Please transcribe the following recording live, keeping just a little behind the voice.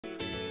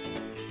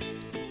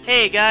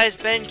Hey guys,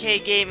 Ben K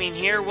Gaming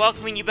here,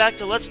 welcoming you back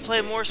to Let's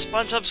Play more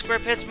SpongeBob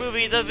SquarePants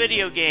Movie, the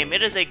video game.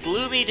 It is a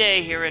gloomy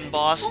day here in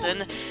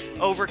Boston,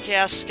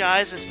 overcast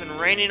skies, and it's been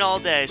raining all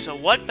day, so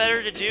what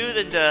better to do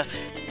than to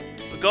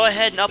go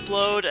ahead and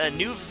upload a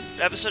new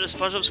episode of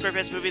SpongeBob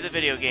SquarePants Movie, the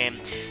video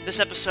game. This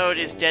episode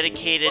is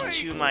dedicated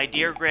to my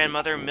dear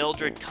grandmother,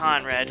 Mildred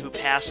Conrad, who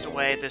passed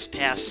away this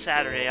past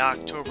Saturday,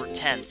 October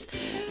 10th.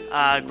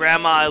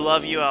 Grandma, I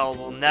love you. I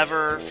will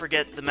never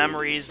forget the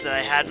memories that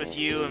I had with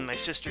you and my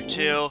sister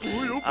too.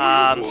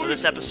 So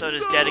this episode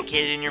is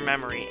dedicated in your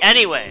memory.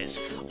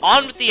 Anyways,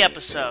 on with the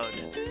episode.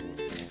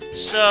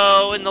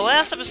 So in the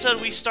last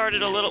episode, we started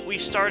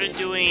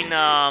doing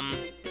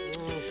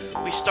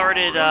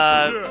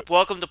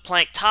Welcome to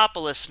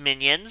Planktopolis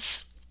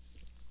minions,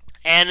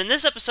 and in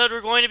this episode, we're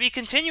going to be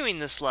continuing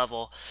this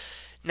level.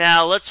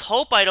 Now, let's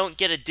hope I don't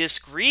get a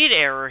disk read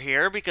error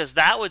here, because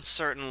that would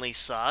certainly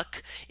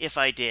suck if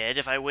I did.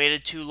 If I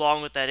waited too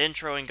long with that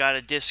intro and got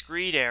a disk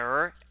read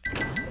error.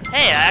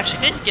 Hey, I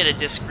actually didn't get a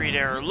disk read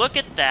error. Look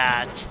at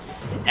that.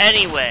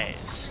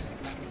 Anyways.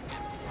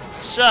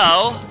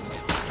 So.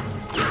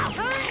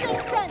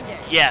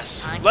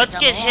 Yes, let's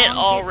get hit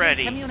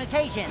already.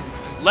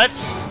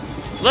 Let's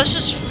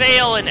just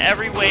fail in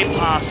every way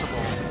possible.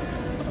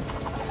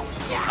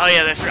 Oh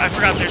yeah, I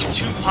forgot there's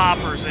two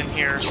poppers in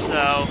here,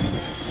 so...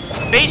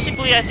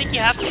 Basically, I think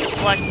you have to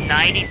deflect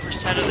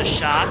 90% of the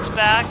shots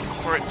back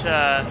for it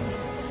to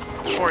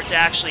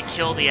actually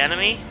kill the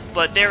enemy.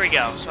 But there we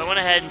go. So I went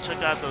ahead and took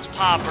out those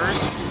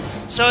poppers.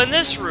 So in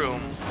this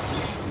room,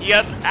 you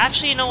have...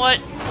 Actually, you know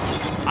what?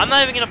 I'm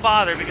not even going to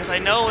bother, because I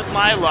know with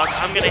my luck,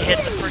 I'm going to hit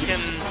the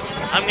frickin'...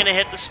 I'm going to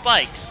hit the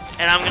spikes,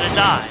 and I'm going to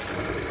die.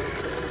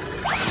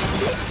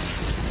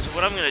 So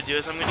what I'm going to do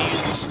is I'm going to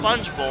use the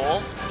sponge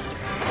bowl.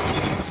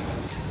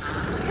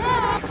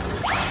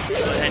 Go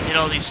ahead and hit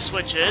all these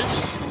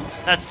switches.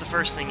 That's the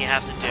first thing you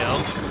have to do.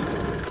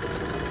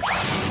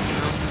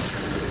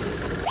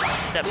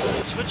 That before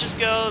the switches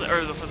go,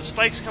 or before the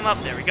spikes come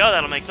up. There we go.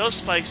 That'll make those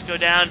spikes go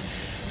down.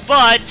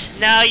 But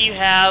now you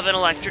have an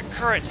electric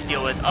current to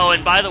deal with. Oh,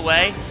 and by the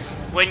way,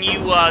 when you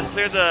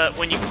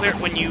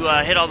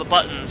hit all the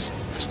buttons,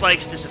 the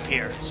spikes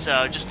disappear.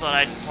 So just thought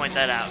I'd point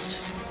that out.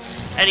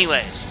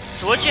 Anyways,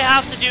 so what you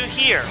have to do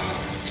here,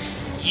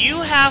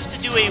 you have to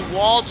do a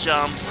wall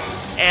jump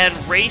and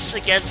race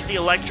against the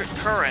electric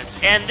currents.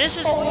 And this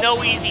is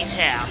no easy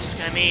task.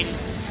 I mean,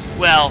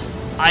 well,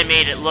 I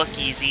made it look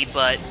easy,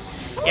 but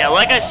yeah,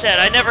 like I said,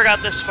 I never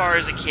got this far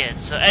as a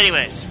kid. So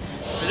anyways,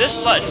 for this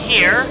button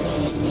here,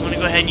 I'm going to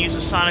go ahead and use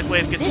the Sonic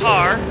Wave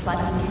guitar.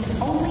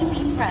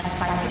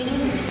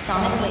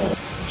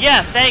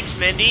 Yeah, thanks,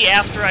 Mindy.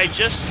 After I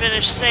just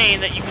finished saying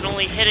that you can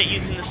only hit it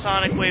using the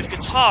Sonic Wave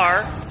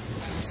guitar.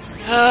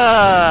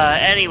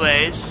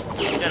 Anyways,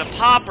 got a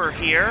popper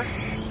here.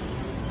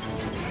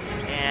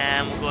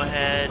 And we'll go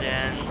ahead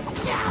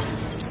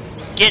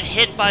and get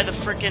hit by the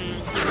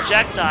frickin'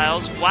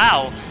 projectiles.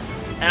 Wow.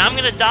 And I'm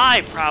gonna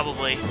die,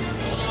 probably.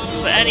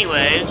 But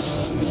anyways,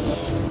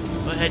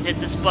 go ahead and hit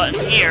this button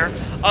here.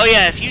 Oh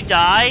yeah, if you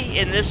die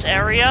in this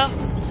area,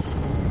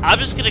 I'm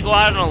just gonna go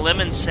out on a limb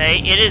and say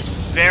it is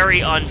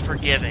very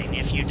unforgiving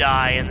if you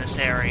die in this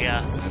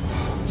area.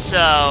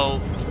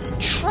 So,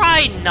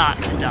 try not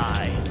to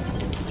die.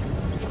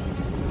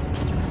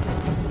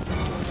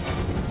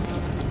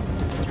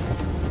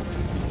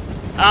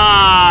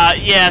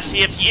 Yeah, see,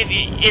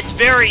 it's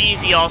very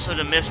easy also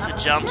to miss the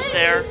jumps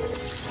there.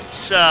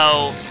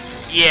 So,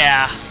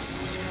 yeah.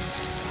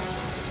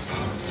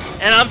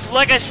 And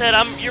like I said,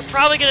 you're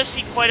probably gonna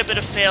see quite a bit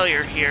of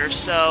failure here,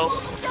 so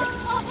go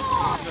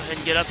ahead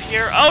and get up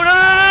here. Oh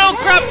no,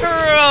 crap!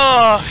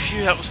 Oh,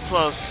 phew, that was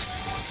close.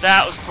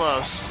 That was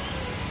close.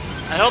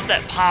 I hope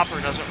that popper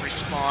doesn't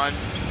respawn.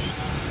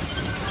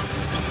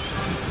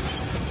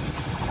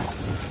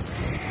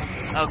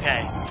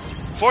 Okay.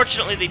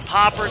 Fortunately, the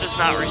popper does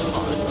not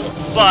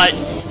respawn. But,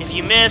 if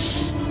you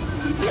miss,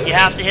 you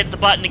have to hit the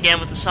button again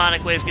with the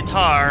Sonic Wave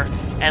guitar.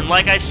 And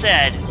like I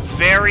said,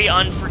 very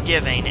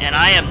unforgiving. And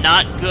I am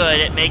not good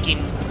at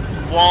making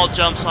wall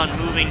jumps on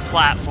moving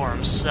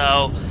platforms.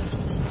 So,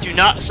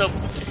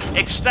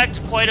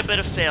 expect quite a bit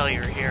of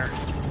failure here.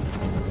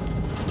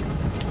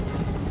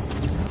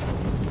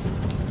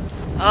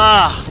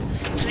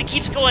 So he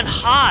keeps going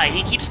high.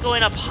 He keeps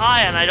going up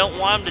high, and I don't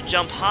want him to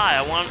jump high.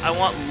 I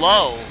want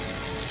low.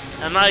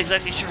 I'm not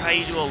exactly sure how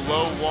you do a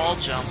low wall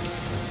jump.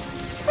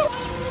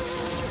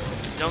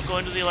 Don't go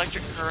into the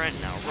electric current.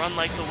 Now run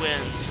like the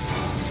wind.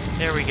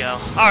 There we go.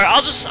 Alright,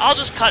 I'll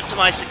just cut to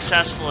my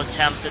successful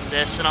attempt in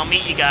this, and I'll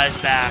meet you guys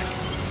back.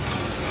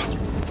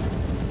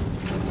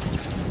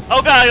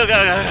 Oh god, oh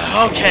god, oh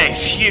god. Okay,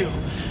 phew.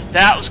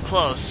 That was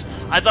close.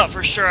 I thought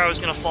for sure I was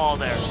gonna fall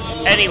there.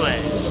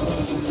 Anyways,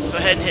 go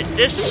ahead and hit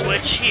this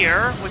switch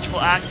here, which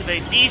will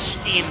activate these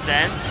steam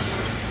vents.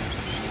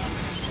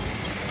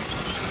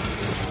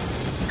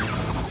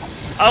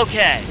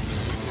 Okay,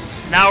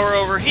 now we're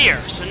over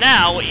here. So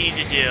now what you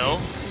need to do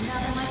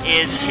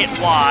is hit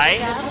Y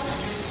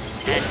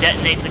and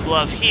detonate the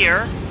glove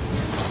here,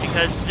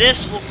 because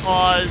this will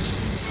cause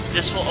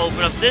this will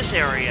open up this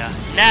area.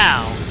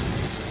 Now,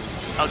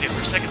 okay,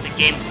 for a second the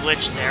game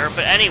glitched there,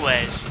 but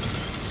anyways,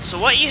 so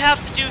what you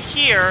have to do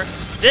here,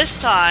 this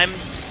time,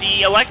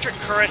 the electric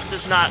current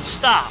does not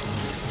stop.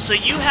 So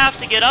you have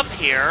to get up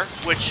here,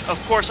 which, of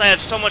course, I have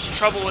so much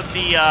trouble with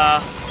the,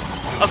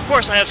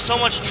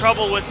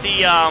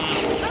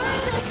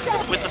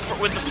 with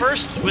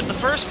the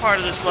first part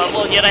of this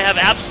level, and yet I have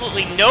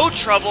absolutely no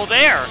trouble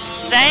there.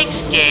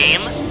 Thanks,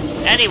 game.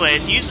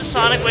 Anyways, use the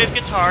Sonic Wave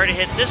guitar to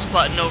hit this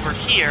button over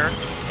here.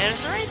 And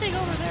is there anything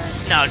over there?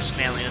 No, just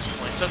manliness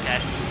points. Okay.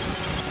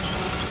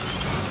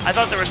 I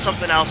thought there was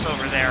something else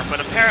over there, but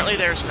apparently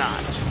there's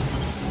not.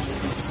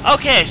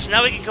 Okay, so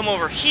now we can come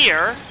over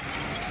here,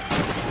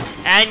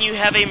 and you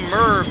have a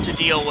Merv to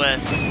deal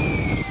with.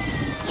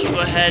 So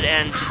go ahead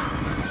and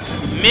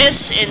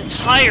miss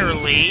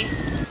entirely.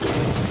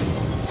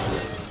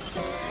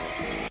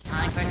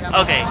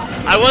 Okay,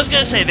 I was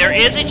gonna say, there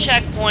is a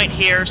checkpoint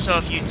here, so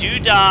if you do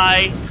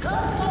die,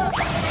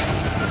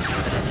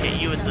 hit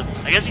you with the...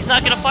 I guess he's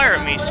not gonna fire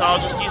at me, so I'll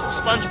just use the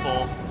Sponge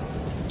Bowl.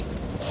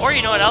 Or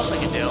you know what else I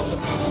can do?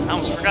 I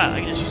almost forgot,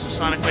 I can just use the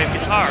Sonic Wave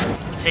guitar.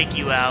 Take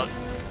you out.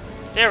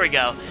 There we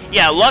go.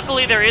 Yeah,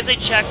 luckily there is a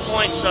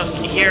checkpoint, so if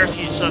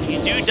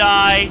you do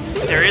die,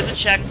 there is a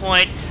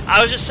checkpoint.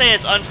 I was just saying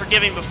it's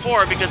unforgiving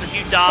before, because if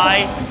you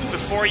die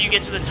before you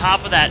get to the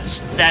top of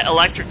that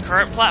electric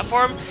current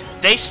platform,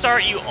 they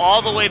start you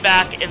all the way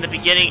back in the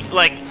beginning,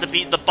 like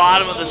the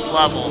bottom of this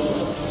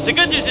level. The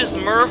good news is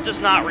the Merv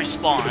does not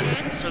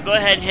respawn. So go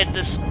ahead and hit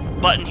this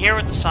button here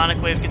with the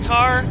Sonic Wave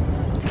guitar.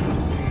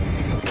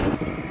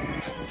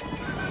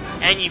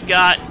 And you've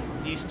got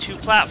these two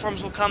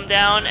platforms will come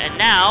down, and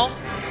now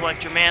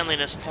collect your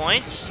manliness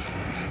points.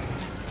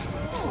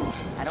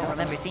 I don't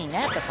remember seeing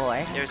that before.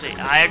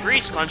 I agree,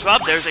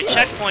 SpongeBob. There's a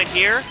checkpoint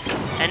here.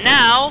 And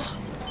now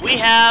we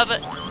have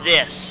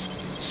this.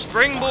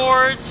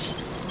 Springboards,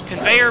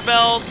 conveyor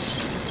belts,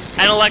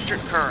 and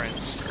electric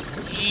currents.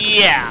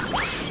 Yeah.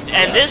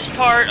 And this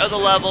part of the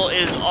level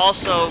is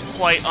also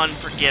quite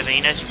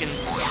unforgiving. As you can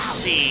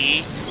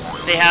see,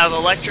 they have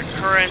electric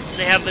currents.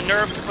 They have the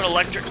nerve to put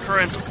electric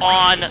currents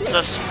on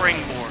the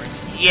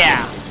springboards.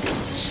 Yeah.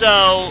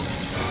 So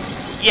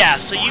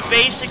you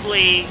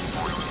basically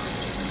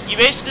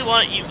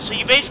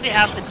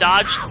have to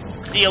dodge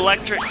the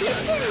electric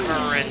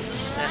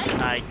currents,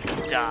 and I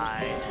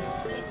died.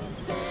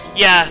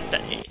 Yeah,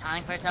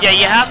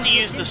 you have to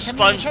use the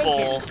Sponge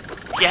Bowl.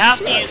 You have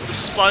to use the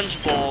Sponge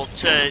Bowl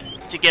to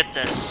get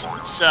this.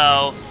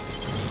 So,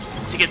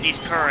 to get these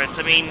currents.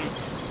 I mean,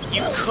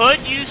 you could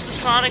use the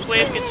Sonic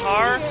Wave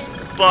guitar,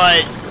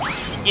 but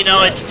you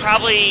know, it's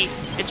probably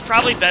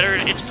better.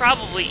 It's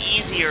probably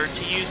easier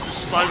to use the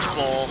Sponge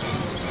Bowl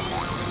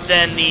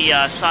than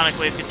the Sonic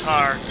Wave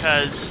guitar,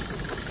 because...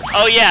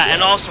 Oh yeah,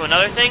 and also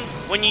another thing,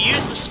 when you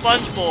use the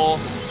Sponge Bowl,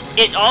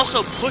 it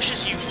also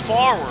pushes you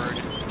forward.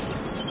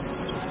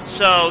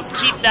 So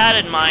keep that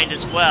in mind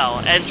as well,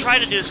 and try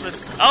to do this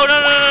with... Oh,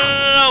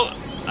 no!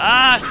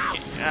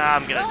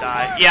 I'm gonna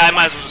die. Yeah, I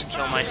might as well just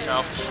kill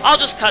myself. I'll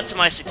just cut to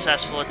my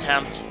successful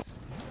attempt.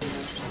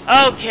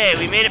 Okay,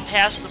 we made it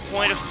past the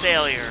point of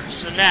failure.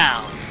 So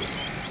now,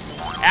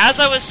 as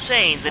I was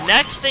saying, the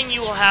next thing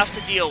you will have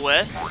to deal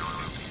with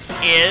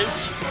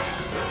is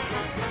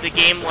the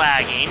game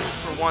lagging,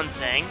 for one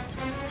thing,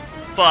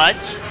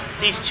 but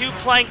these two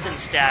plankton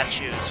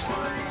statues.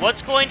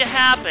 What's going to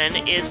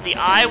happen is the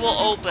eye will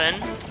open,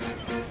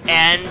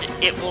 and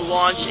it will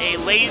launch a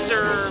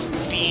laser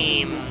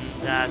beam.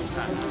 That's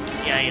not...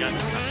 Yeah, you know,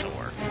 it's not gonna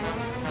work.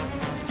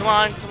 Come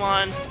on, come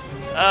on.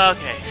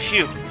 Okay,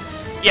 phew.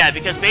 Yeah,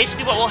 because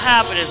basically what will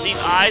happen is these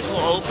eyes will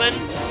open,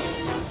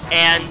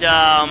 and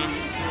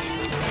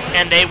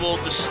they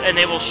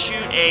will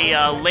shoot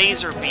a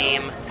laser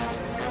beam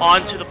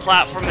onto the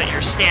platform that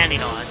you're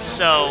standing on.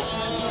 So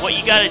what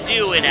you got to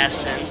do, in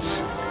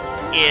essence,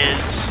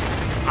 is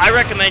I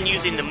recommend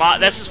using the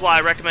this is why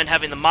I recommend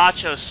having the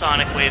Macho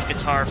Sonic Wave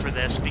guitar for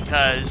this,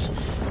 because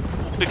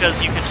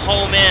you can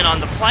home in on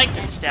the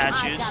plankton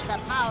statues.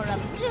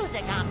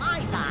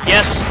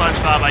 Yes,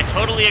 SpongeBob, I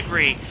totally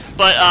agree.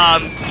 But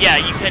yeah,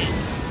 you can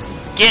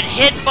get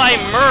hit by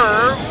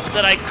Merv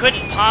that I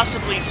couldn't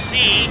possibly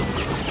see,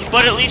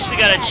 but at least we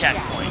got a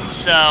checkpoint.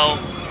 So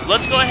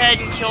let's go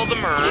ahead and kill the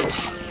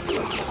Mervs.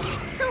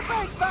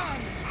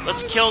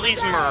 Let's kill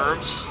these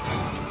Mervs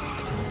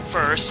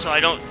first, so I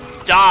don't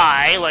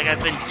die like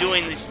I've been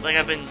doing this. I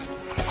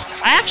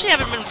actually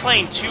haven't been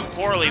playing too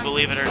poorly,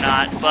 believe it or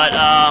not. But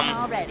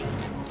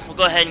we'll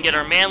go ahead and get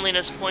our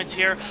manliness points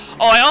here.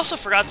 Oh, I also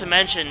forgot to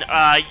mention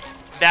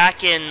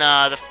back in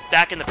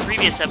the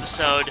previous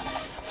episode,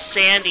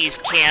 Sandy's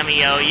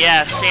cameo.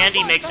 Yeah,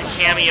 Sandy makes a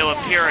cameo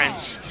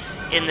appearance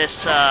in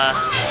this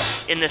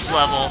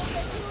level.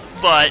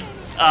 But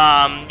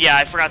yeah,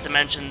 I forgot to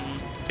mention.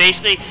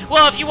 Basically,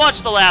 well, if you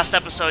watch the last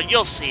episode,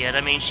 you'll see it.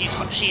 I mean, she's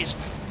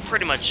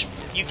pretty much,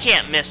 you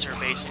can't miss her,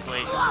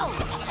 basically.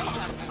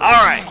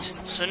 Alright,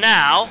 so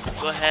now,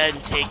 go ahead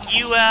and take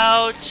you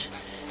out.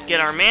 get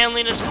our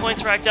manliness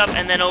points racked up,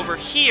 and then over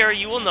here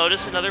you will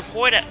notice another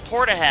port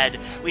ahead.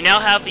 We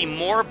now have the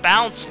More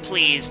Bounce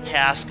Please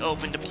task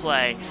open to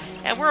play.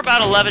 And we're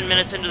about 11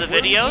 minutes into the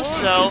video,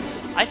 so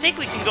I think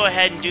we can go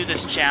ahead and do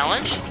this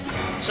challenge.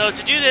 So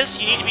to do this,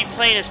 you need to be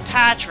playing as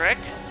Patrick.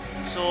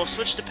 So we'll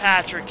switch to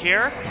Patrick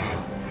here.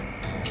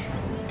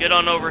 Get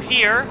on over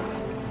here.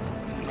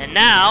 And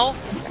now,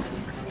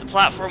 the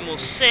platform will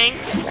sink.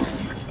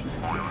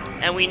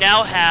 And we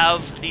now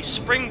have these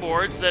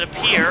springboards that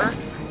appear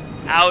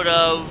out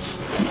of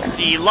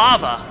the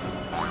lava.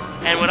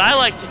 And what I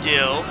like to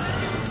do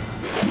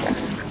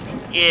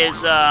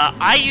is,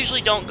 I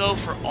usually don't go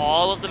for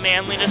all of the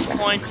manliness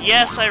points.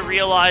 Yes, I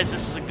realize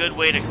this is a good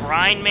way to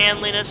grind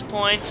manliness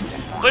points,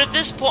 but at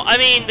this point, I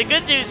mean, the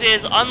good news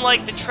is,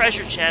 unlike the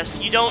treasure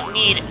chest, you don't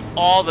need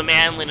all the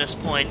manliness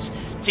points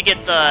to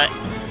get the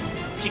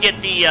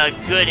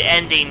good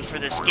ending for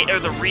this game, or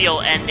the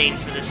real ending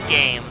for this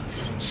game.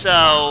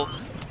 So,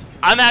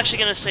 I'm actually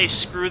going to say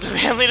screw the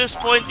manliness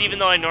points, even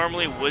though I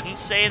normally wouldn't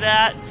say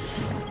that.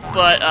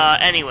 But,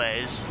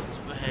 anyways, let's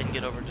go ahead and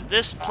get over to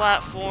this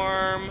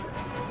platform.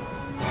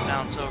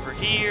 Bounce over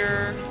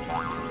here.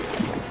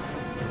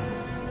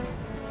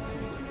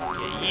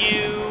 Get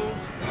you.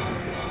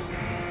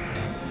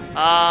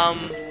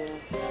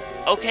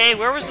 Okay,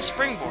 where was the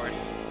springboard?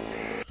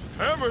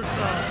 Hammer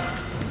time!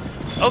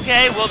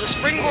 Okay, well, the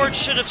springboard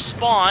should have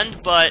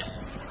spawned, but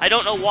I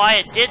don't know why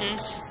it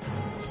didn't.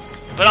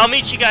 But I'll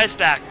meet you guys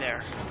back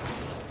there.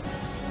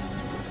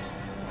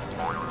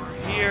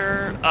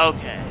 Here.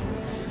 Okay.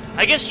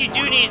 I guess you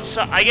do need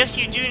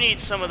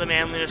some of the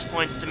manliness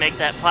points to make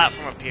that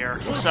platform appear.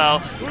 So,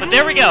 but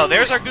there we go.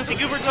 There's our Goofy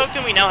Goober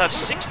token. We now have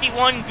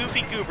 61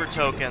 Goofy Goober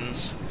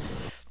tokens.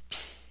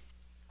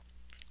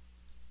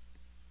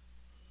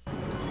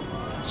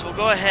 So we'll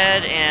go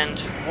ahead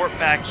and warp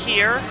back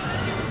here.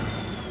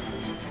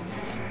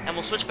 And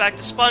we'll switch back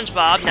to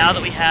SpongeBob now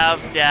that we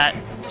have that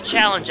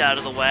challenge out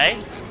of the way.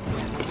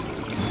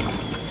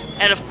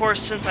 And of course,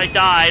 since I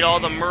died, all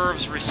the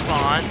Mervs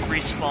respawn.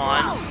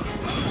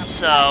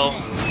 So,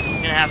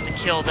 I'm gonna have to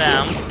kill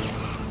them.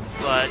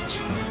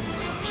 But,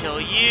 kill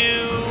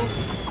you.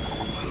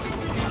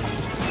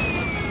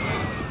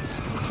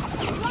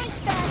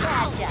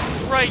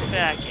 Right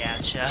back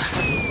at ya.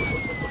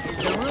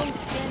 Is the room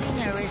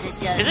spinning or is it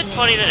just... Is it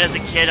funny that as a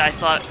kid I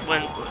thought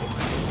when...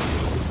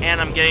 And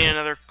I'm getting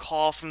another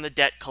call from the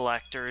debt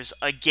collectors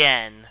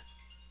again.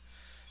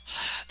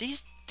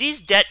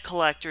 These debt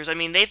collectors, I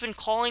mean, they've been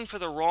calling for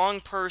the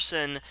wrong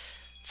person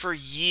for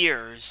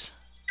years.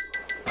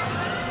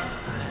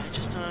 I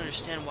just don't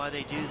understand why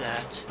they do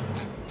that.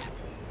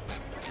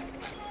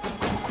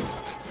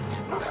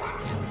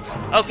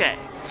 Okay.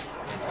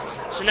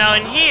 So now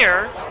in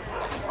here,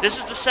 this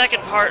is the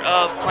second part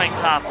of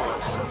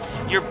Planktopolis.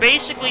 You're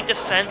basically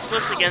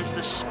defenseless against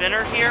the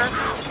spinner here.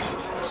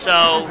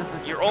 So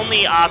your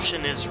only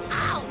option is...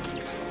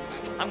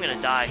 I'm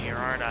gonna die here,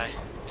 aren't I?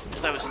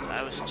 Because I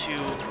was too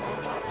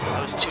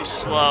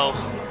slow.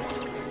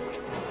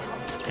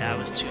 Yeah, I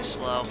was too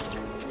slow.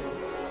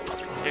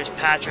 There's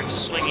Patrick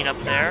swinging up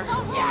there.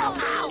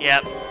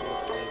 Yep.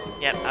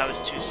 Yep, I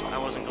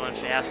wasn't going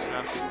fast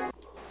enough.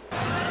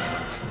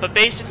 But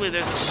basically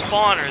there's a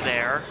spawner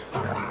there. Go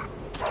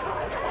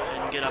ahead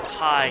and get up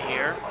high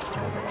here.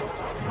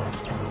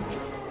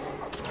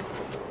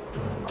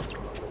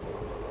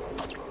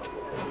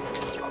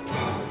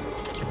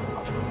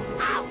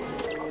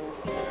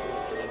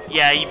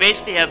 Yeah, you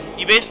basically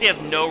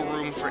have no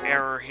room for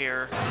error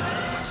here.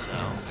 So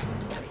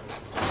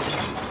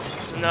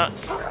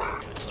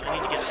I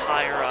need to get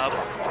higher up.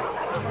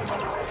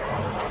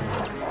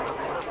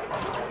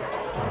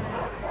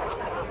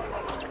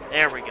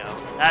 There we go.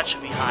 That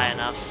should be high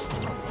enough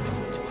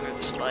to clear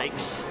the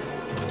spikes.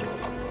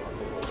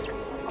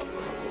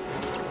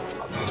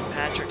 There's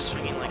Patrick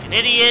swinging like an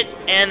idiot,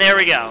 and there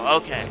we go.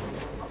 Okay.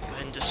 Go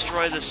ahead and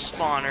destroy this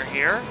spawner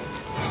here.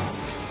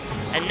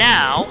 And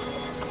now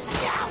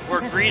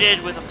we're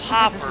greeted with a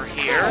popper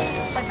here,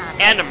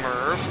 and a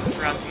Merv, I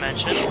forgot to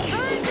mention.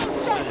 So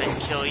go ahead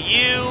and kill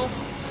you.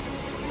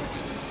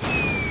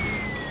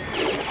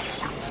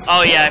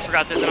 Oh yeah, I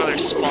forgot there's another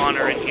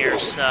spawner in here,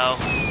 so...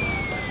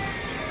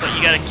 But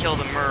you gotta kill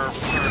the Merv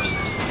first.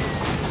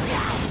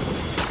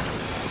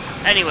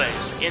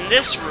 Anyways, in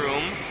this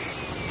room,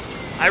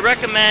 I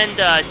recommend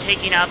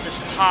taking out this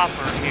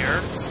popper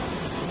here.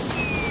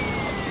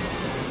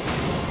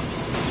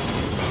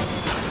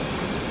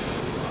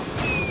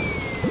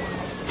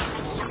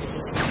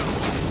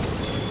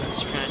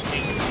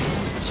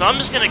 So I'm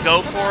just gonna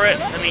go for it.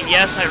 I mean,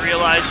 yes, I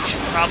realize you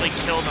should probably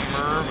kill the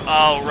Merv.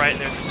 Oh, right,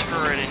 there's a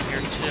turret in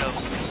here too.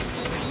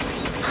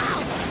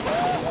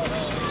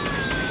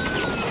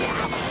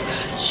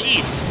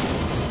 Jeez.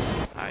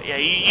 Alright, yeah,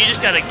 you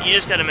just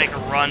gotta make a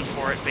run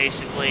for it,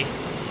 basically.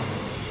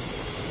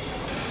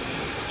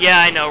 Yeah,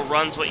 I know,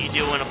 run's what you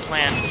do when a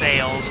plan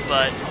fails,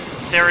 but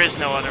there is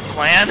no other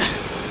plan.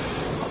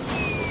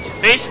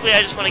 Basically,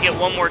 I just want to get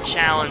one more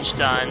challenge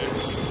done,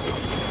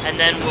 and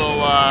then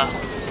we'll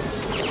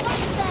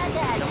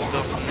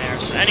go from there.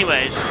 So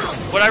anyways,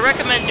 what I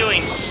recommend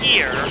doing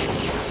here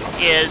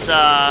is,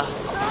 why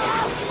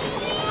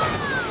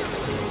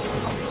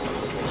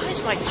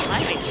is my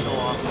timing so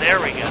off?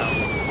 There we go.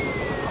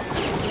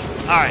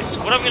 Alright,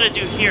 so what I'm going to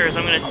do here is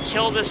I'm going to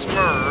kill this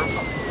Merv.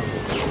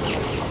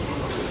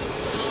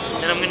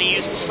 Then I'm going to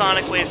use the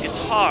Sonic Wave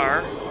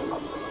guitar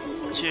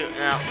to...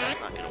 No, that's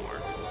not going to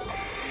work.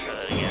 Try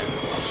that again.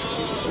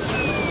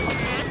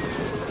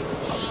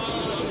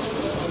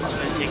 Just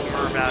going to take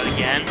Merv out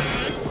again.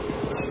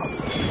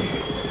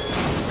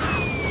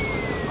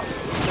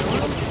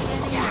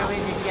 Or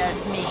is it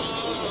just me?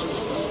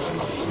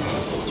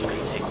 So we're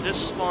going to take this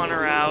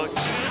spawner out.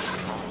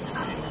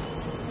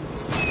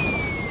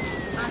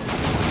 I'm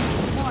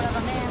more of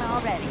a man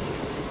already.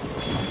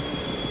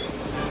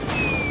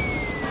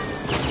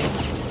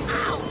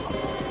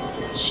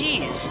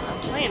 Jeez, I'm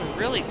playing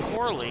really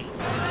poorly.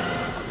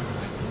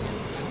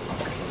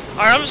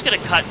 Alright, I'm just gonna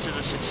cut to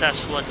the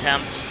successful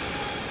attempt.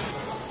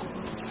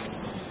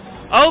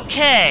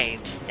 Okay!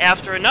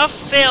 After enough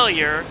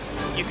failure,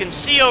 you can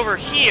see over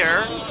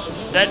here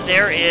that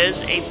there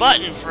is a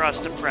button for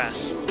us to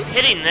press.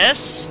 Hitting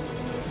this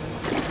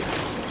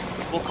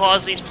will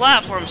cause these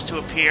platforms to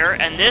appear,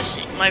 and this,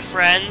 my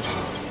friends,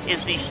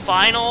 is the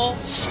final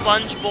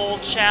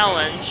SpongeBob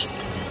challenge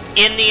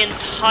in the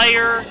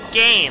entire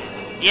game.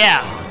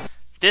 Yeah,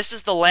 this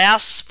is the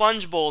last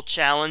SpongeBob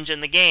challenge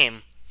in the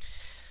game.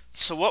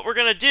 So what we're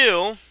gonna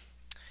do,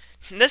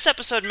 this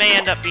episode may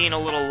end up being a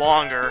little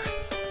longer,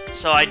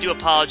 so I do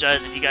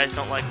apologize if you guys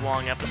don't like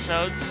long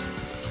episodes.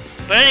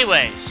 But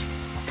anyways,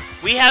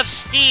 we have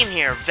Steam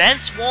here.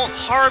 Vents won't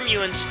harm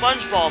you in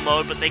SpongeBob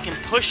mode, but they can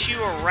push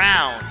you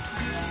around.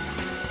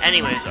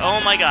 Anyways, oh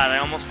my god, I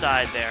almost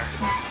died there.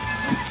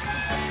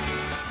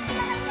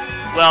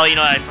 Well, you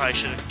know, I probably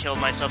should have killed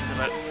myself because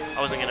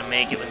I wasn't gonna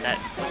make it with that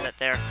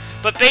there.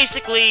 But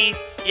basically,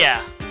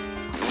 yeah.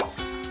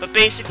 But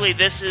basically,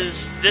 this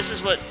is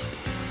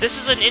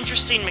an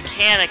interesting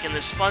mechanic in the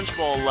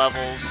SpongeBob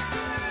levels.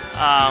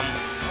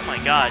 Oh my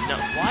god, no!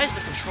 Why is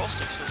the control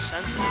stick so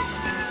sensitive?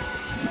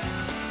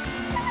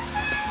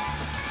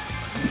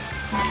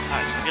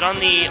 Alright, so get on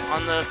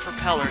the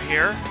propeller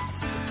here.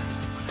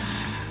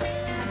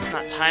 I'm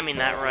not timing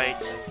that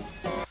right.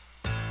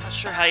 Not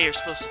sure how you're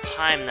supposed to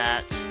time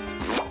that.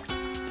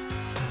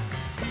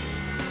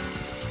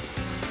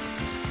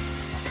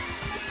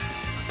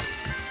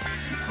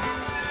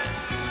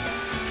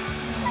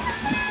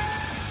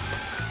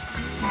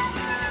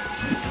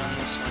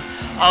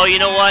 Oh, you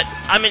know what?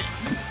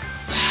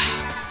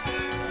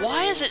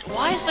 Why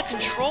is the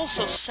control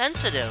so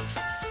sensitive?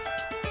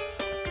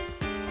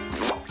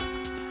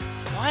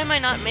 Why am I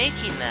not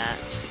making that?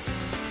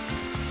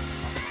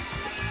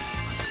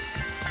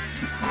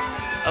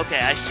 Okay,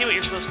 I see what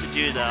you're supposed to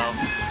do though.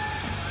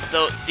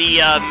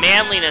 The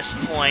manliness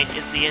point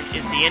is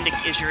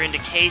your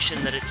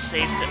indication that it's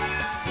safe to.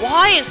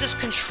 Why is this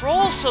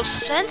control so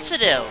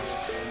sensitive?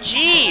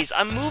 Jeez,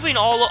 I'm moving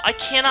I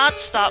cannot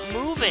stop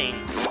moving.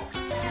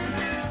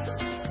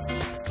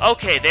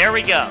 Okay, there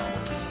we go.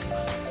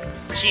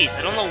 Jeez,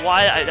 I don't know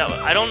why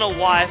I don't know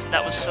why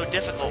that was so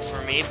difficult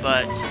for me,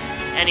 but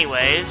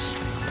anyways,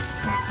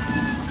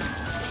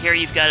 here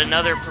you've got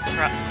another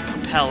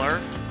propeller,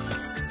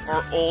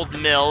 or old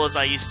mill as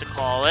I used to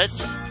call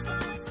it.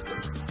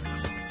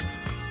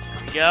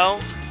 There we go.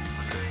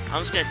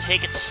 I'm just gonna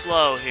take it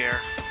slow here.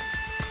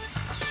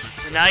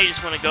 So now you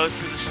just want to go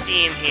through the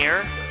steam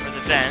here, or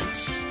the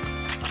vents.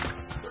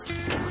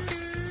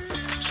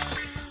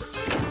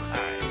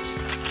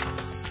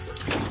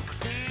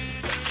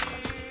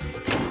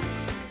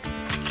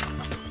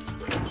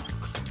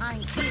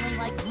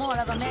 More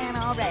of a man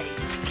already.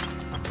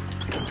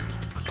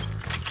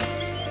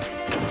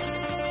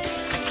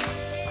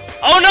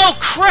 Oh no,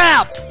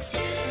 crap!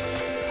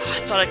 I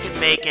thought I could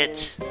make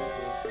it.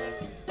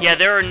 Yeah,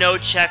 there are no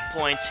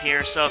checkpoints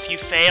here, so if you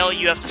fail,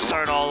 you have to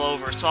start all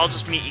over. So I'll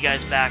just meet you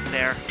guys back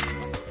there.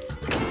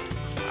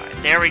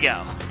 Alright, there we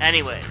go.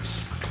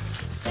 Anyways.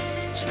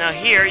 So now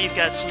here, you've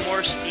got some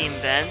more steam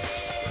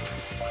vents.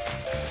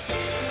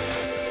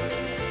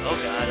 Oh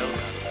god, oh god.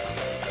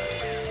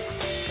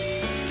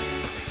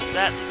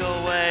 That to go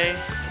away.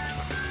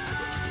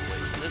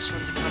 Wait for this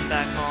one to come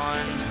back on.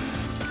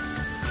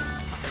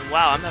 And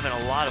wow, I'm having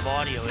a lot of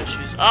audio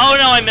issues. Oh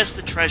no, I missed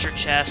the treasure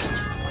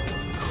chest.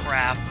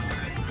 Crap.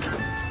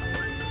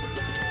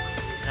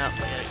 No,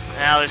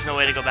 now there's no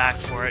way to go back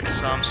for it,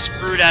 so I'm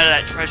screwed out of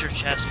that treasure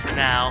chest for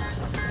now.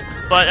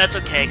 But that's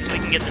okay, because we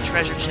can get the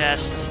treasure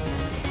chest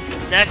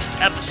next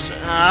episode.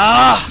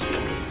 Ah!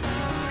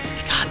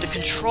 God, the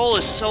control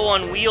is so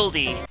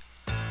unwieldy.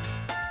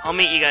 I'll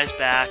meet you guys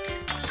back.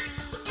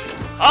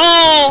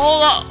 Oh,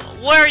 hold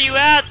on! Where are you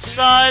at,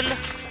 son?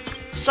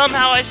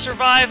 Somehow I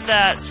survived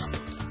that.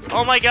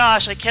 Oh my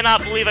gosh, I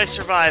cannot believe I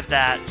survived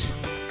that.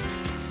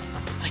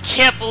 I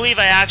can't believe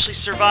I actually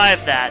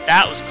survived that.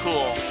 That was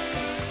cool.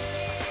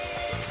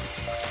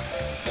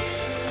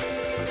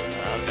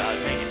 Oh god,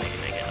 make it.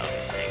 Okay,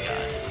 thank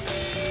god.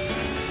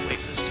 Wait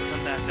for this to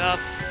come back up.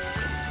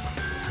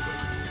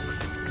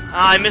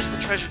 Ah, I missed the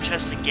treasure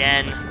chest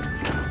again.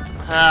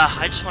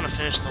 I just want to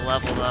finish the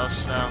level, though,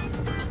 so...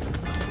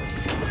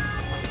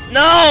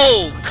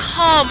 No!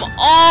 Come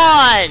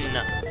on!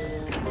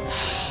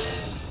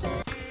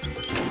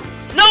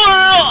 No!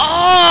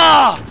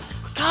 Oh!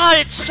 God,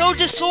 it's so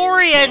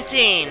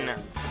disorienting!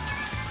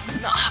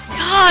 No,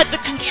 God, the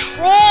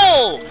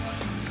control!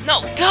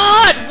 No,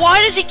 God,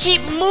 why does he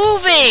keep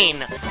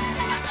moving?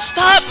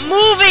 Stop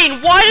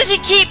moving! Why does he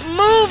keep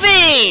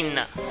moving?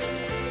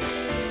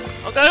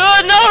 Okay,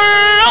 oh,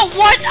 no,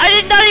 what? I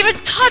did not even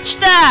touch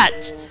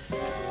that!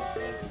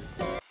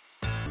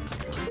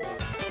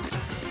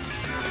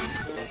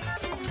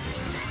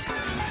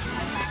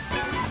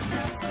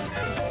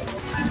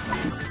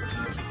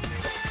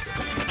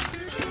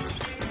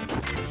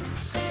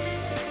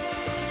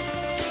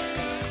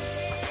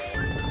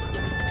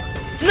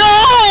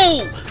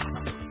 No!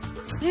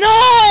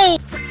 No!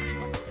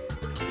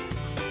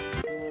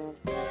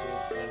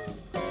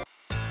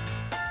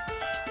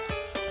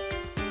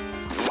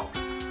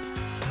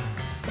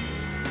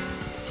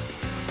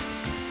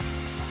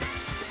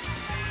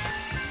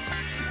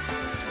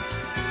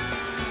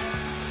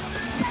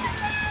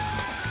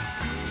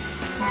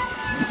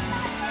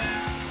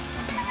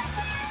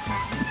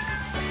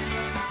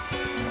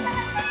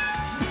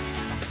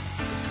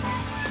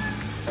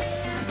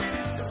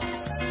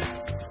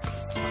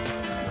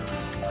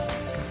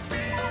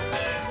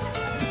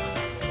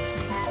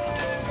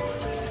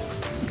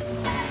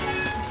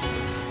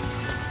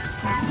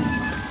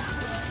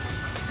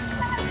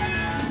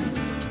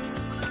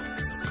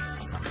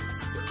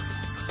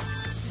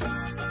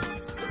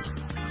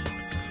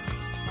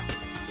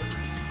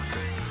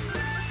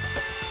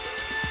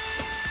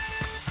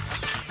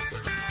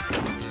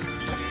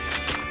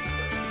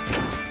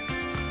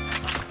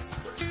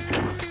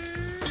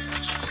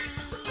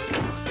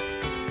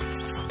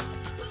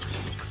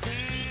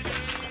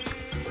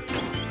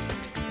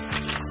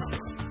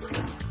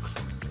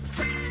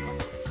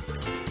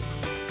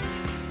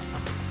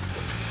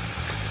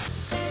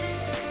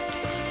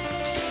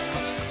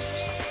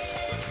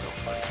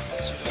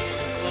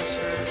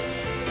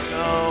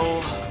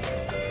 Go.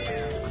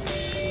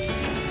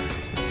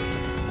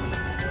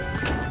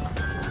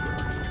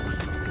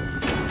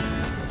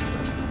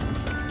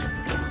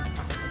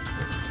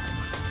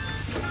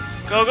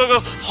 Go, go, go.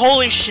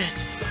 Holy shit.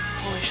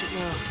 Holy shit,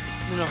 no.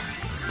 No, no.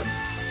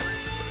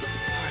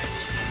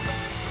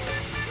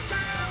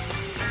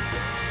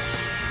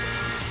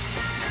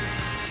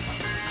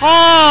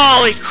 Alright.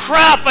 Holy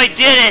crap, I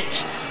did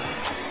it!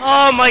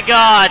 Oh my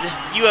god.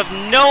 You have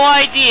no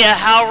idea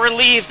how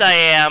relieved I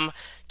am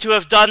to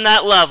have done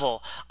that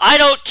level. I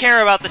don't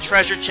care about the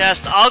treasure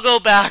chest. I'll go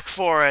back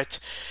for it.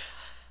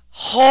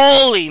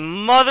 Holy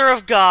mother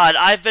of God.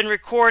 I've been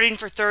recording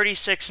for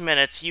 36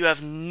 minutes. You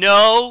have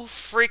no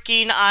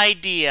freaking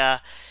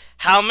idea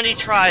how many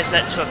tries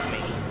that took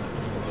me.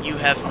 You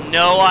have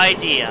no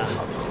idea.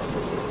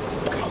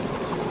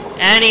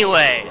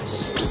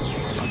 Anyways,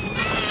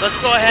 let's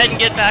go ahead and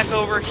get back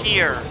over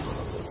here.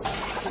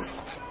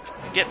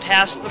 Get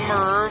past the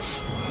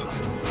Merv.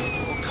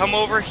 We'll come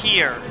over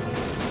here.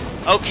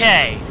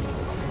 Okay.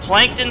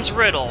 Plankton's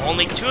riddle.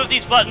 Only 2 of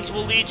these buttons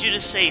will lead you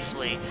to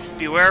safely.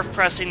 Beware of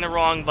pressing the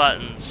wrong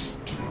buttons.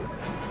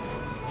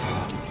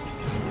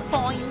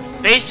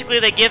 Basically,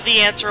 they give the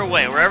answer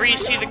away. Wherever you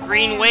see the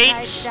green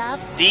weights,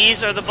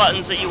 these are the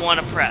buttons that you want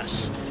to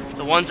press.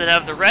 The ones that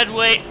have the red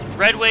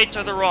weights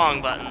are the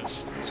wrong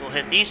buttons. So we'll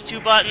hit these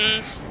 2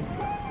 buttons.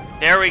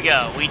 There we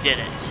go. We did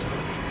it.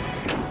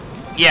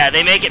 Yeah,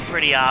 they make it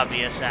pretty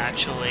obvious,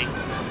 actually.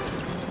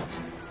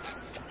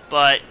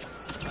 But,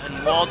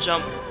 and wall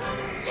jump...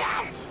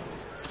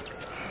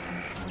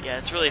 Yeah,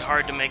 it's really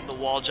hard to make the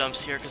wall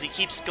jumps here, because he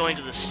keeps going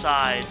to the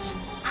sides.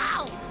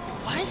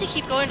 Why does he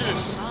keep going to the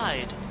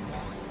side?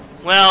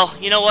 Well,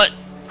 you know what?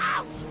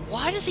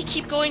 Why does he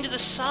keep going to the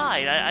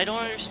side? I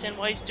don't understand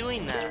why he's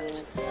doing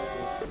that.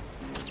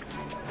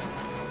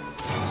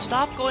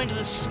 Stop going to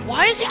the...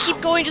 Why does he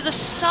keep going to the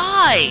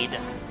side?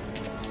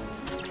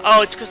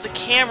 Oh, it's because the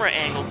camera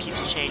angle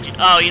keeps changing.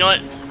 Oh, you know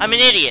what? I'm an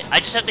idiot. I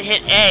just have to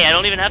hit A. I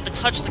don't even have to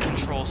touch the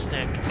control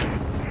stick.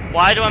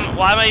 Why am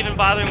I even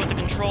bothering with the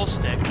control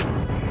stick?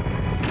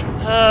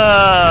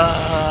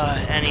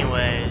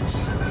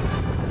 Anyways.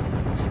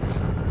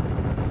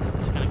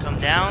 It's gonna come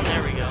down.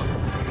 There we go.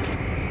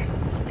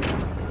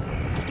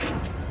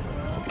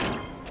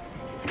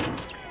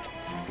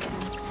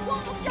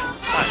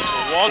 Alright, so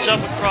we'll wall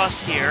jump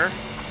across here.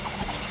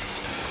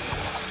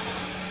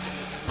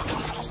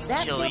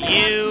 Kill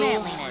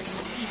you.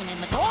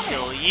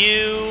 Kill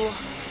you.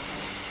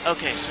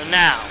 Okay, so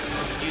now,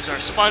 use our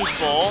sponge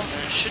bowl,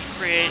 and it should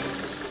create...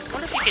 I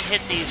wonder if you can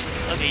hit these...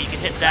 Okay, you can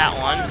hit that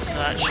one, so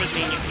that should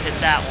mean you can hit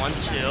that one,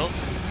 too.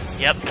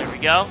 Yep, there we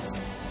go.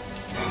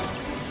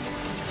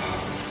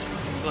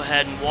 Go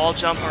ahead and wall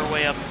jump our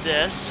way up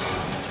this.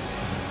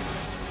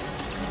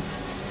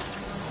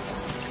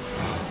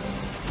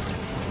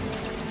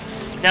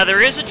 Now,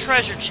 there is a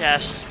treasure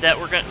chest that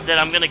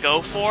I'm gonna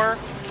go for,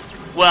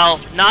 Well,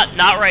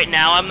 not right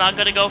now. I'm not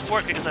gonna go for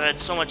it because I've had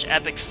so much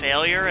epic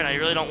failure, and I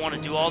really don't want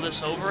to do all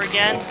this over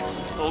again.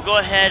 But we'll go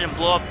ahead and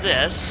blow up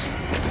this.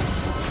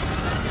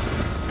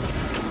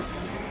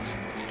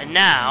 And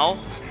now,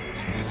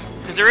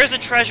 because there is a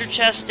treasure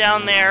chest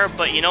down there,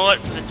 but you know what?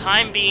 For the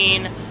time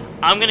being,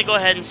 I'm gonna go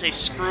ahead and say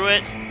screw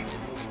it.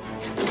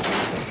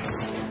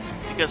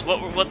 Because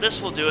what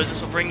this will do is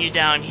this will bring you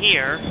down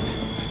here,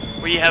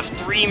 where you have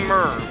 3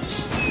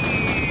 MIRVs.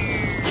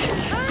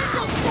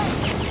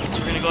 So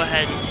we're gonna go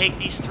ahead and take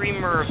these 3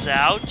 MIRVs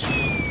out.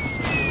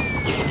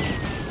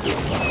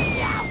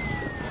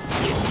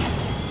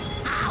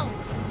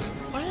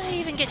 What did I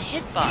even get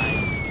hit by?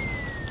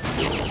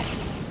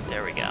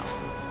 There we go.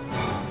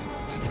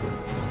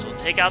 So we'll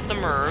take out the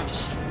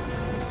MIRVs.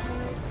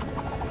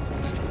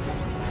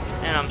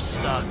 And I'm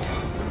stuck.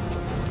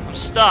 I'm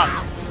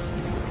stuck!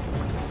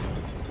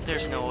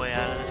 There's no way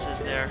out of this,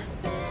 is there?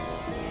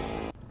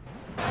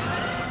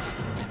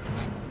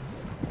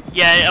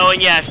 Yeah, oh,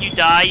 and yeah, if you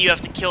die, you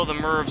have to kill the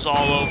MIRVs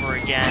all over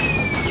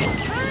again.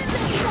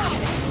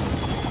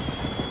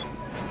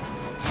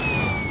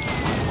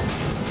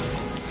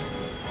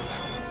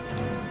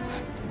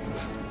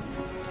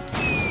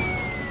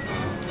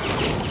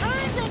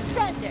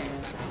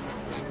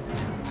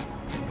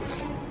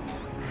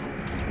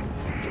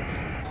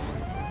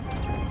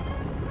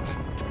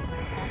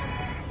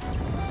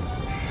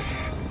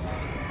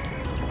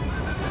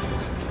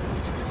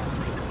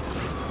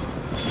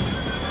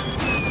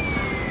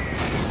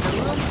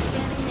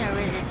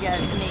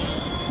 Just me.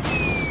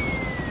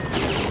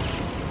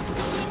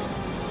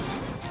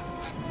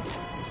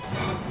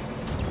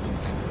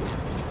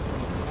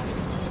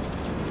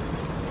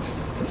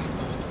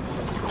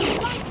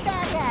 Right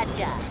back at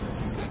ya.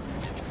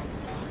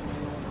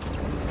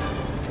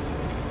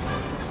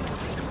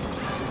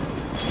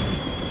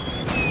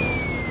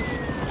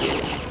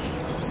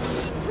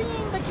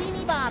 Green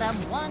Bikini Bottom,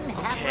 one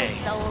hapless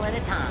soul at a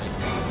time.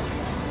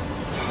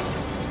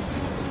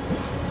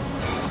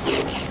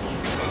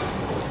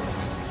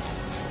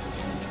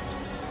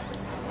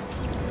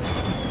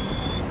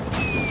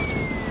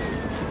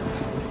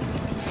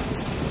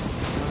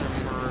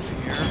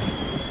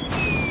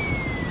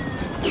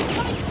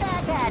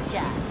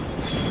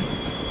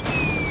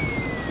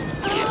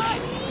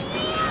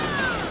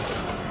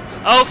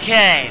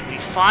 Okay, we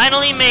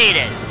finally made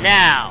it.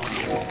 Now,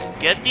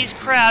 get these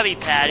Krabby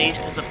Patties,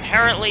 because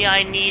apparently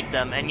I need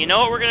them. And you know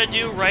what we're going to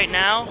do right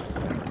now?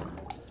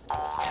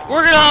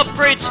 We're going to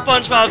upgrade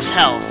SpongeBob's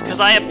health, because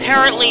I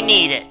apparently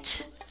need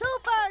it.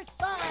 Super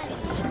Sponge!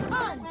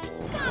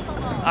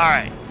 Unstoppable!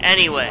 Alright,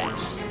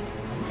 anyways.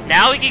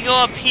 Now we can go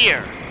up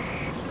here.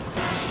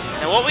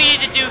 Now what we need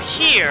to do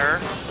here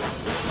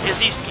is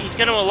he's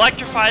going to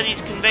electrify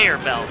these conveyor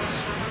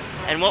belts.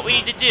 And what we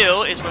need to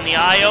do is when the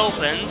eye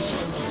opens,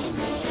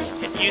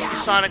 use the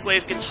Sonic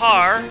Wave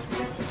guitar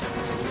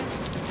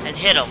and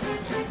hit him.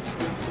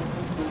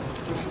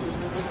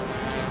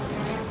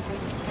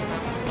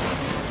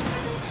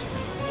 So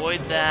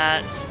avoid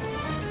that.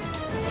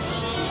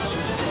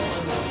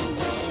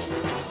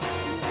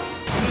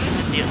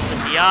 Hit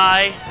the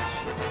eye.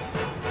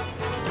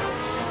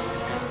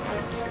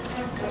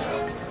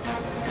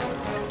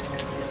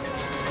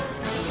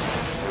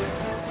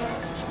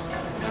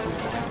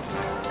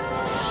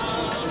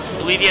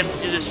 I believe you have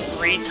to do this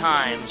 3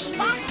 times.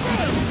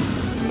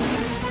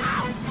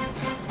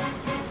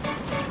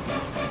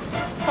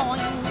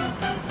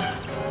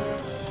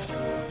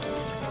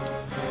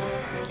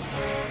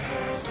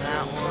 There's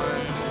that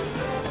one.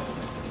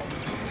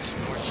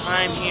 Some more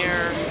time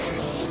here.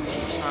 Use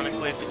the Sonic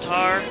Wave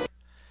guitar.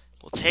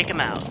 We'll take him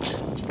out.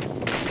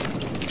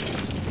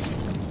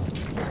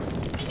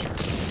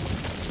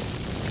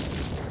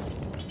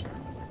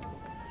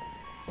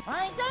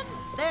 Plankton,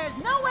 there's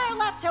nowhere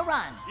left to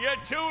run. You're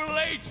too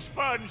late,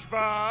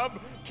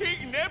 SpongeBob.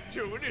 King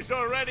Neptune is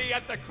already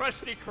at the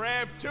Krusty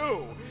Krab,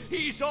 too.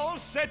 He's all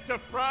set to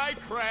fry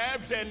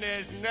crabs, and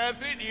there's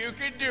nothing you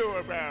can do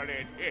about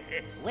it.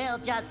 We'll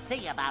just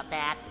see about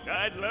that.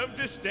 I'd love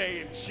to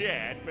stay and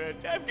chat,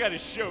 but I've got a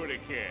show to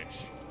catch.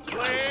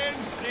 Plan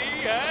C,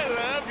 I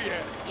love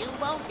you. You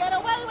won't get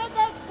away with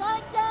this,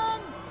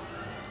 Plankton!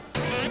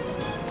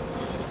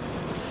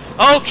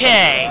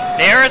 Okay,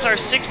 there is our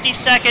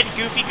 60-second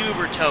Goofy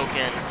Goober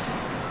token.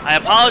 I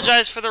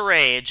apologize for the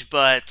rage,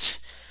 but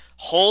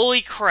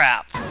holy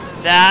crap.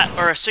 That,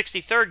 or a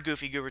 63rd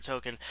Goofy Goober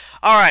token.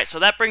 Alright, so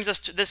that brings us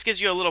to, this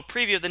gives you a little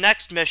preview of the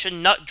next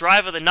mission,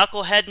 Drive of the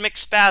Knucklehead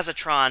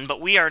McSpazatron,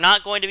 but we are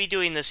not going to be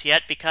doing this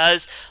yet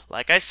because,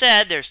 like I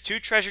said, there's 2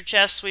 treasure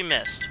chests we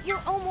missed.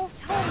 You're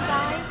almost home,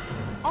 guys.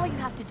 All you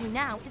have to do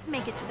now is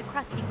make it to the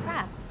Krusty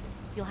Krab.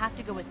 You'll have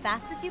to go as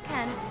fast as you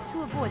can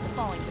to avoid the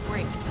falling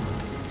debris.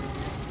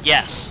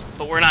 Yes,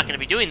 but we're not going to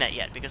be doing that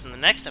yet, because in the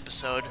next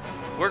episode,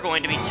 we're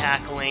going to be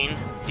tackling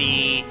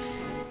the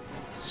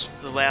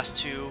last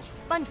 2...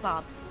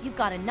 SpongeBob, you've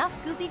got enough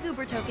Goofy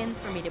Goober tokens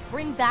for me to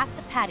bring back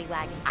the Patty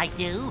Wagon. I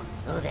do?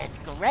 Oh, that's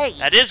great.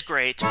 That is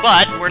great,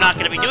 but we're not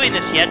going to be doing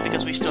this yet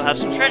because we still have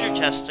some treasure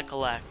chests to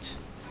collect.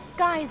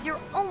 Guys,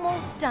 you're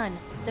almost done.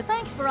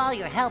 Thanks for all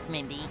your help,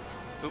 Mindy.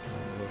 Oop,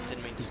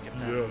 didn't mean to skip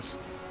that. Yes.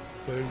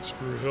 Thanks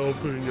for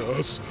helping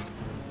us.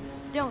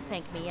 Don't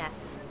thank me yet.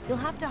 You'll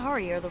have to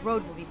hurry or the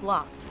road will be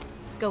blocked.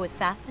 Go as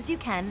fast as you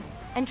can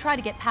and try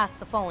to get past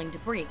the falling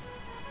debris.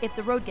 If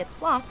the road gets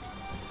blocked,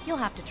 you'll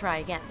have to try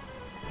again.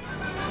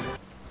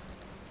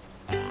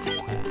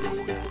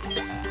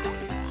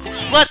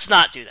 Let's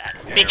not do that,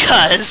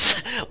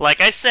 because,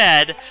 like I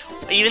said,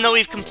 even though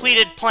we've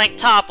completed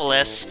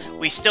Planktopolis,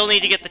 we still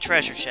need to get the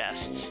treasure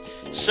chests.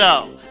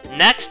 So,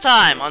 next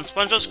time on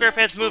SpongeBob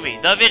SquarePants Movie,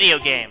 the video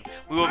game,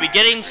 we will be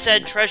getting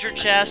said treasure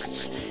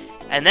chests,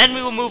 and then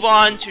we will move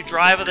on to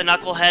Drive of the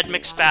Knucklehead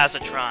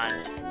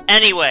McSpazatron.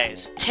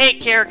 Anyways, take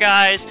care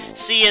guys,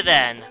 see you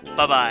then,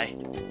 bye-bye.